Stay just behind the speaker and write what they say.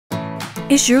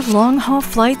Is your long-haul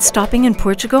flight stopping in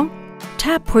Portugal?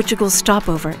 TAP Portugal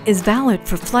Stopover is valid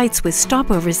for flights with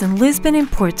stopovers in Lisbon and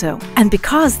Porto. And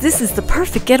because this is the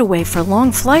perfect getaway for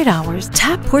long flight hours,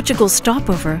 TAP Portugal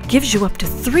Stopover gives you up to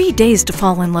 3 days to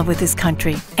fall in love with this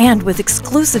country, and with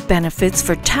exclusive benefits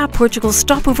for TAP Portugal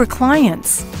Stopover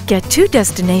clients. Get 2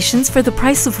 destinations for the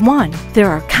price of 1. There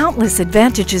are countless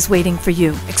advantages waiting for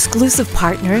you, exclusive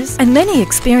partners, and many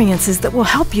experiences that will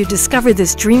help you discover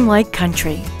this dreamlike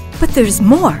country. But there's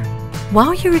more.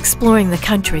 While you're exploring the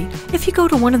country, if you go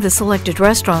to one of the selected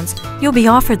restaurants, you'll be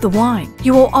offered the wine.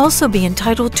 You will also be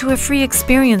entitled to a free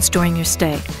experience during your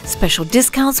stay, special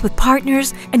discounts with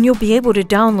partners, and you'll be able to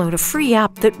download a free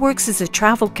app that works as a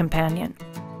travel companion.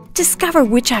 Discover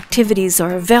which activities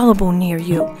are available near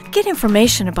you, get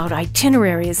information about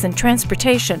itineraries and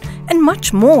transportation, and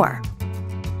much more.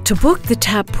 To book the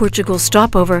TAP Portugal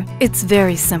Stopover, it's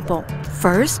very simple.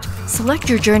 First, select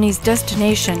your journey's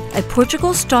destination at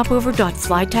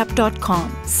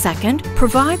portugalstopover.flytap.com. Second,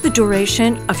 provide the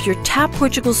duration of your TAP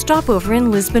Portugal Stopover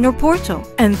in Lisbon or Porto.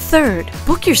 And third,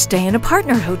 book your stay in a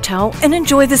partner hotel and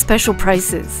enjoy the special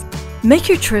prices. Make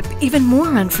your trip even more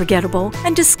unforgettable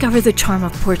and discover the charm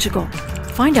of Portugal.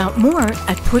 Find out more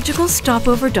at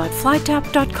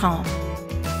portugalstopover.flytap.com.